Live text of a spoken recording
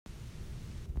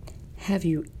Have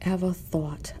you ever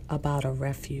thought about a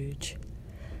refuge?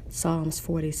 Psalms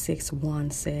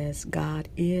 46:1 says, God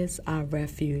is our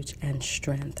refuge and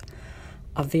strength,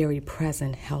 a very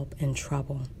present help in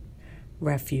trouble.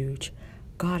 Refuge.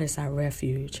 God is our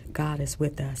refuge. God is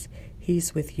with us.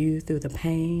 He's with you through the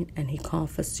pain, and He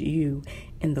comforts you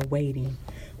in the waiting.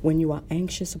 When you are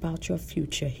anxious about your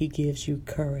future, He gives you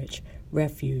courage,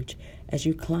 refuge. As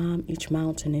you climb each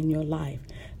mountain in your life,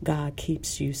 God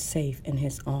keeps you safe in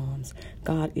His arms.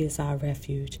 God is our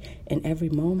refuge. In every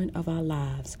moment of our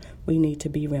lives, we need to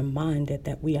be reminded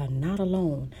that we are not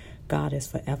alone. God is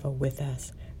forever with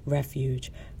us.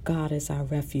 Refuge. God is our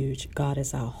refuge. God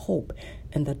is our hope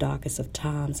in the darkest of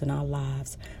times in our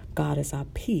lives. God is our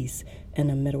peace in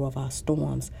the middle of our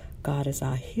storms. God is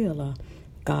our healer.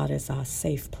 God is our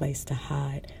safe place to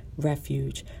hide.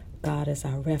 Refuge. God is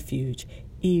our refuge.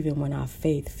 Even when our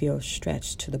faith feels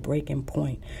stretched to the breaking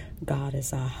point, God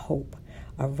is our hope,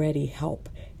 a ready help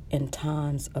in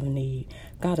times of need.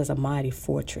 God is a mighty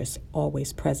fortress,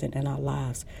 always present in our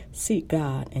lives. Seek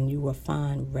God and you will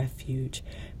find refuge.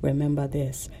 Remember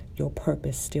this, your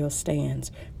purpose still stands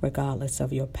regardless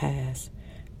of your past.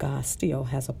 God still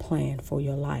has a plan for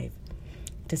your life.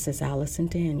 This is Allison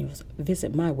Daniels.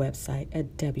 Visit my website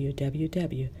at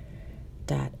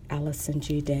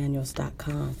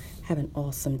www.allisongdaniels.com. Have an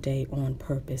awesome day on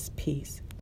purpose. Peace.